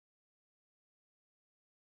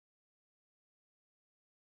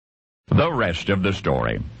the rest of the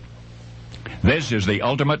story. This is the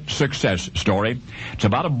ultimate success story. It's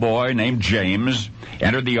about a boy named James,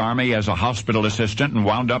 entered the Army as a hospital assistant and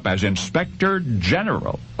wound up as Inspector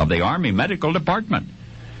General of the Army Medical Department.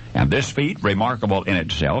 And this feat, remarkable in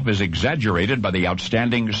itself, is exaggerated by the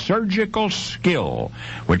outstanding surgical skill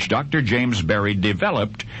which Dr. James Berry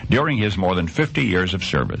developed during his more than 50 years of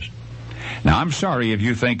service. Now, I'm sorry if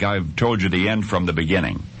you think I've told you the end from the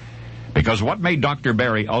beginning, because what made Dr.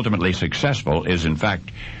 Berry ultimately successful is, in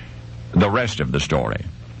fact, the rest of the story.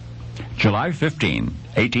 July 15,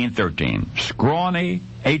 1813, scrawny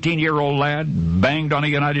 18-year-old lad banged on a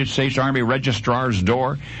United States Army registrar's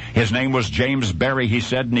door. His name was James Berry, he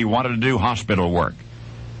said, and he wanted to do hospital work.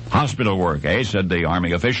 Hospital work, eh? Said the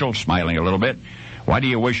Army official, smiling a little bit. Why do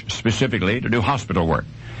you wish specifically to do hospital work?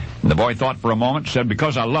 And the boy thought for a moment, said,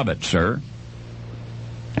 because I love it, sir.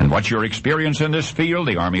 And what's your experience in this field?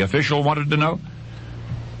 The Army official wanted to know.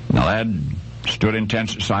 The lad stood in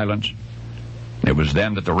tense silence. It was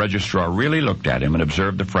then that the registrar really looked at him and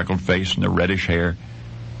observed the freckled face and the reddish hair.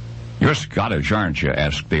 You're Scottish, aren't you?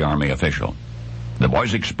 Asked the Army official. The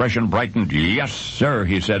boy's expression brightened. Yes, sir,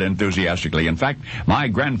 he said enthusiastically. In fact, my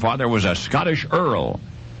grandfather was a Scottish earl.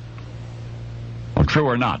 Well, true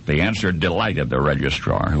or not, the answer delighted the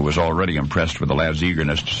registrar, who was already impressed with the lad's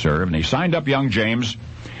eagerness to serve, and he signed up young James,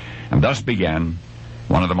 and thus began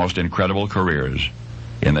one of the most incredible careers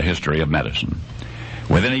in the history of medicine.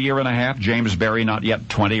 Within a year and a half, James Berry, not yet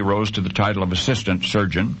 20, rose to the title of assistant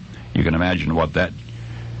surgeon. You can imagine what that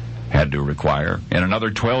had to require. In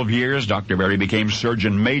another 12 years, Dr. Berry became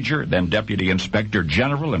surgeon major, then deputy inspector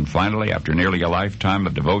general, and finally, after nearly a lifetime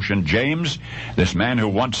of devotion, James, this man who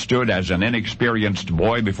once stood as an inexperienced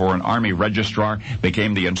boy before an Army registrar,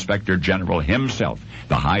 became the inspector general himself,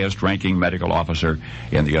 the highest-ranking medical officer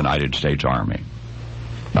in the United States Army.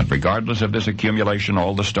 But regardless of this accumulation,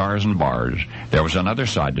 all the stars and bars, there was another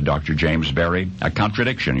side to Dr. James Berry, a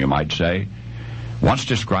contradiction, you might say. Once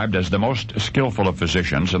described as the most skillful of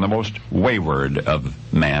physicians and the most wayward of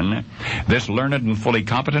men, this learned and fully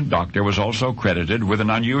competent doctor was also credited with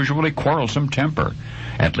an unusually quarrelsome temper.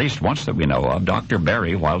 At least once that we know of, Dr.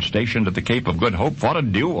 Berry, while stationed at the Cape of Good Hope, fought a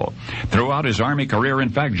duel. Throughout his Army career, in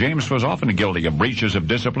fact, James was often guilty of breaches of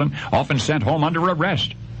discipline, often sent home under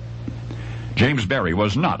arrest. James Berry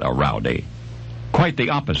was not a rowdy. Quite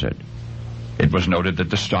the opposite. It was noted that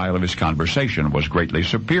the style of his conversation was greatly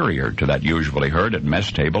superior to that usually heard at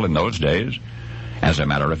mess table in those days. As a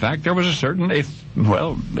matter of fact, there was a certain,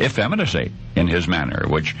 effeminacy in his manner,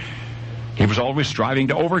 which he was always striving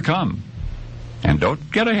to overcome. And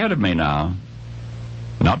don't get ahead of me now.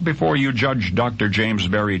 Not before you judge Dr. James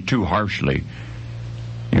Berry too harshly.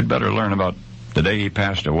 You'd better learn about the day he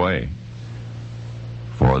passed away.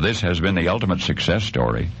 For this has been the ultimate success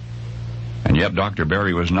story. And yet Dr.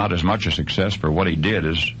 Berry was not as much a success for what he did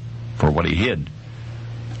as for what he hid.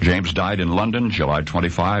 James died in London, July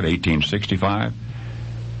 25, 1865.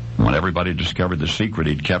 When everybody discovered the secret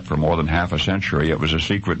he'd kept for more than half a century, it was a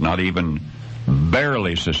secret not even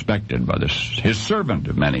barely suspected by his servant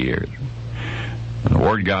of many years. When the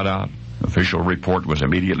word got out, an official report was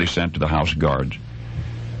immediately sent to the House Guards.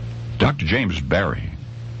 Dr. James Berry,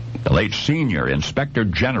 the late Senior Inspector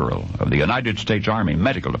General of the United States Army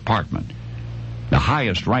Medical Department, the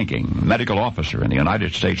highest-ranking medical officer in the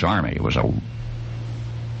United States Army, was a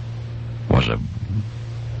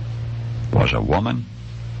woman.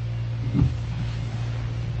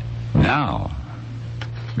 Now,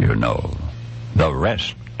 you know the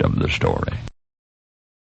rest of the story.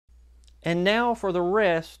 And now for the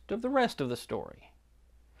rest of the story.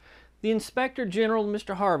 The Inspector General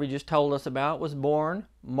Mr. Harvey just told us about was born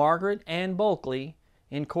Margaret Ann Bulkley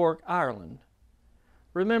in Cork, Ireland.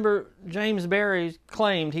 Remember, James Berry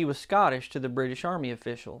claimed he was Scottish to the British Army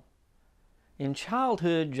official. In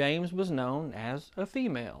childhood, James was known as a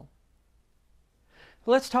female.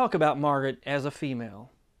 Let's talk about Margaret as a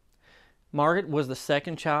female. Margaret was the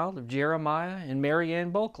second child of Jeremiah and Mary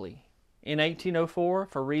Ann Bulkley. In 1804,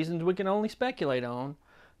 for reasons we can only speculate on,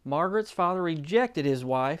 Margaret's father rejected his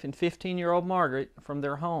wife and 15-year-old Margaret from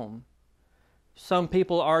their home. Some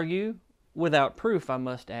people argue, without proof I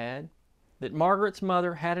must add, that Margaret's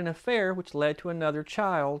mother had an affair which led to another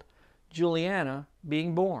child, Juliana,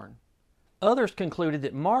 being born. Others concluded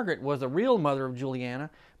that Margaret was the real mother of Juliana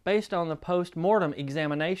based on the post-mortem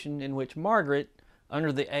examination in which Margaret,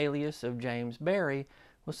 under the alias of James Berry,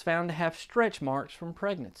 was found to have stretch marks from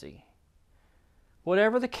pregnancy.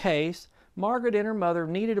 Whatever the case, Margaret and her mother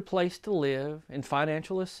needed a place to live and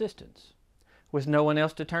financial assistance. With no one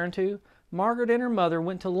else to turn to, Margaret and her mother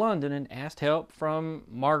went to London and asked help from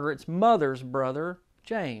Margaret's mother's brother,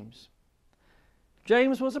 James.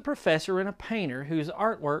 James was a professor and a painter whose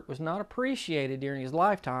artwork was not appreciated during his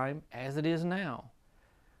lifetime as it is now.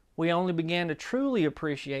 We only began to truly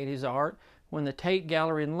appreciate his art when the Tate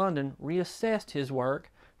Gallery in London reassessed his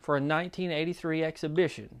work for a 1983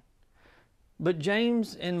 exhibition. But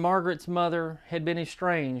James and Margaret's mother had been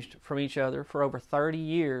estranged from each other for over 30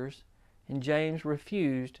 years, and James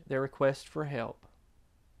refused their request for help.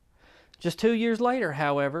 Just 2 years later,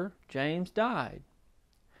 however, James died.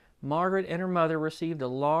 Margaret and her mother received a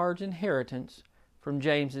large inheritance from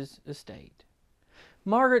James's estate.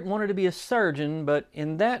 Margaret wanted to be a surgeon, but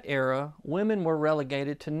in that era, women were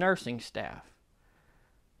relegated to nursing staff.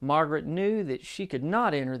 Margaret knew that she could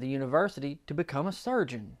not enter the university to become a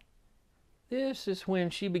surgeon. This is when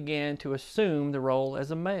she began to assume the role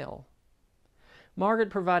as a male. Margaret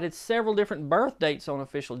provided several different birth dates on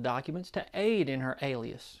official documents to aid in her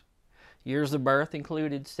alias. Years of birth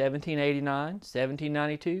included 1789,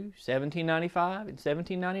 1792, 1795, and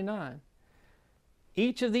 1799.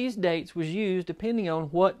 Each of these dates was used depending on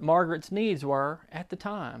what Margaret's needs were at the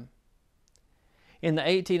time. In the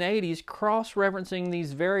 1880s, cross-referencing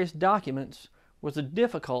these various documents was a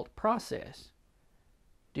difficult process.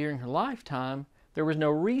 During her lifetime, there was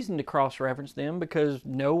no reason to cross-reference them because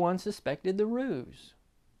no one suspected the ruse.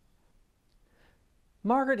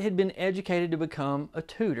 Margaret had been educated to become a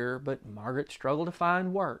tutor, but Margaret struggled to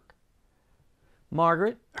find work.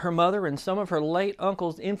 Margaret, her mother, and some of her late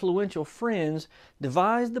uncle's influential friends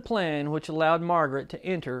devised the plan which allowed Margaret to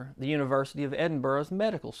enter the University of Edinburgh's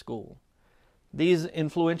medical school. These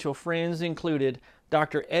influential friends included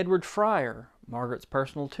Dr. Edward Fryer, Margaret's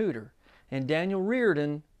personal tutor, and Daniel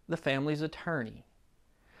Reardon, the family's attorney.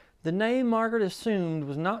 The name Margaret assumed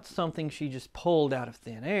was not something she just pulled out of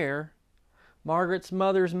thin air. Margaret's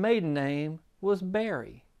mother's maiden name was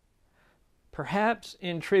Barry. Perhaps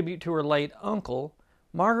in tribute to her late uncle,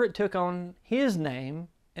 Margaret took on his name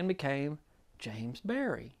and became James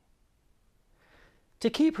Barry. To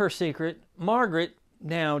keep her secret, Margaret,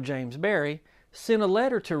 now James Barry, sent a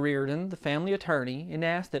letter to Reardon, the family attorney, and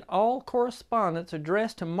asked that all correspondence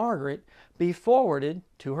addressed to Margaret be forwarded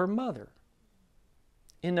to her mother.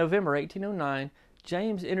 In November 1809,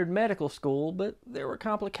 James entered medical school, but there were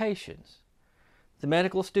complications. The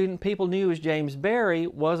medical student people knew as James Barry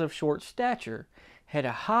was of short stature, had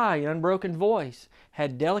a high, unbroken voice,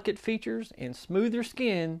 had delicate features, and smoother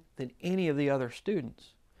skin than any of the other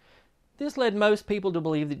students. This led most people to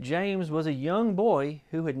believe that James was a young boy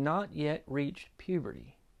who had not yet reached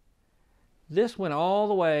puberty. This went all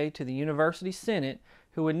the way to the University Senate,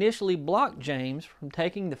 who initially blocked James from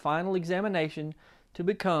taking the final examination to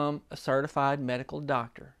become a certified medical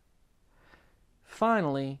doctor.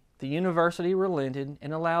 Finally, the university relented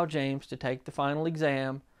and allowed James to take the final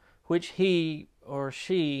exam, which he or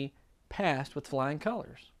she passed with flying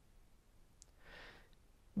colors.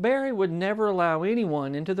 Barry would never allow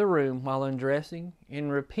anyone into the room while undressing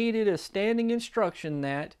and repeated a standing instruction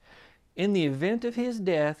that, in the event of his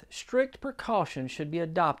death, strict precautions should be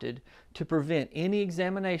adopted to prevent any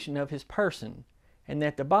examination of his person, and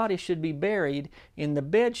that the body should be buried in the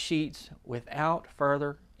bed sheets without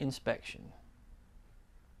further inspection.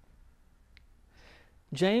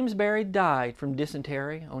 James Barry died from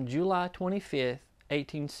dysentery on July 25,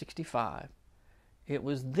 1865. It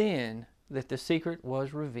was then that the secret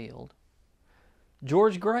was revealed.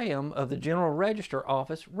 George Graham of the General Register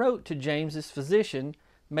Office wrote to James's physician,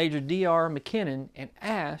 Major D.R. McKinnon, and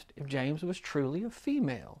asked if James was truly a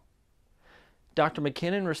female. Dr.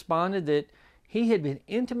 McKinnon responded that he had been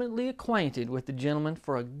intimately acquainted with the gentleman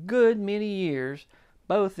for a good many years,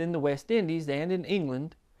 both in the West Indies and in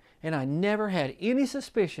England, and I never had any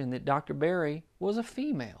suspicion that Dr. Barry was a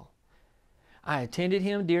female. I attended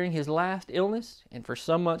him during his last illness and for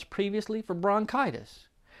some months previously for bronchitis.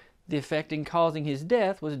 The effect in causing his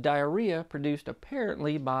death was diarrhea produced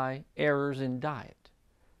apparently by errors in diet.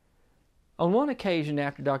 On one occasion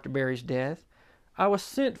after Dr. Barry's death, I was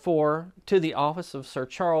sent for to the office of Sir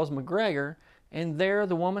Charles MacGregor, and there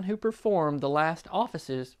the woman who performed the last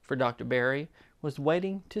offices for Dr. Barry was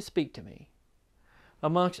waiting to speak to me.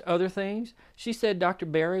 Amongst other things, she said Dr.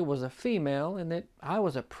 Barry was a female and that I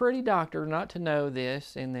was a pretty doctor not to know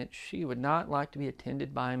this and that she would not like to be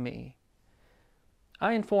attended by me.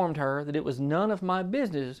 I informed her that it was none of my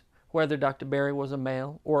business whether Dr. Barry was a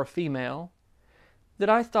male or a female, that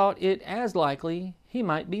I thought it as likely he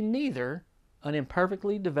might be neither, an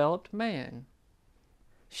imperfectly developed man.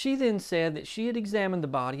 She then said that she had examined the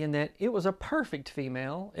body and that it was a perfect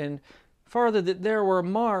female, and further that there were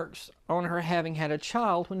marks on her having had a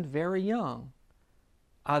child when very young.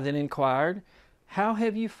 I then inquired, "How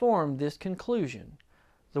have you formed this conclusion?"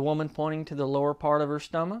 The woman, pointing to the lower part of her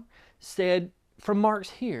stomach, said, From Mark's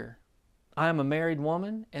here, I am a married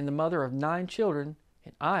woman and the mother of 9 children,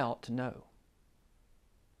 and I ought to know.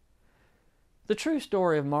 The true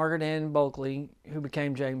story of Margaret Ann Bulkley, who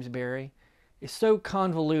became James Barrie, is so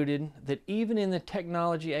convoluted that even in the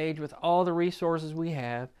technology age with all the resources we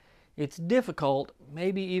have, it's difficult,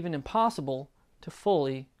 maybe even impossible, to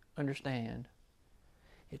fully understand.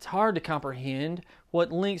 It's hard to comprehend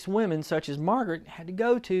what lengths women such as Margaret had to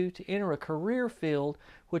go to enter a career field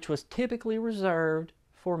which was typically reserved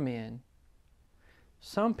for men.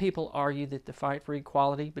 Some people argue that the fight for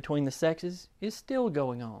equality between the sexes is still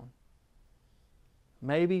going on.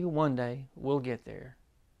 Maybe one day we'll get there.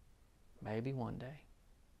 Maybe one day.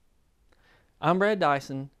 I'm Brad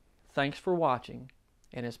Dison. Thanks for watching.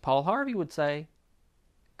 And as Paul Harvey would say,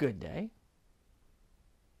 good day.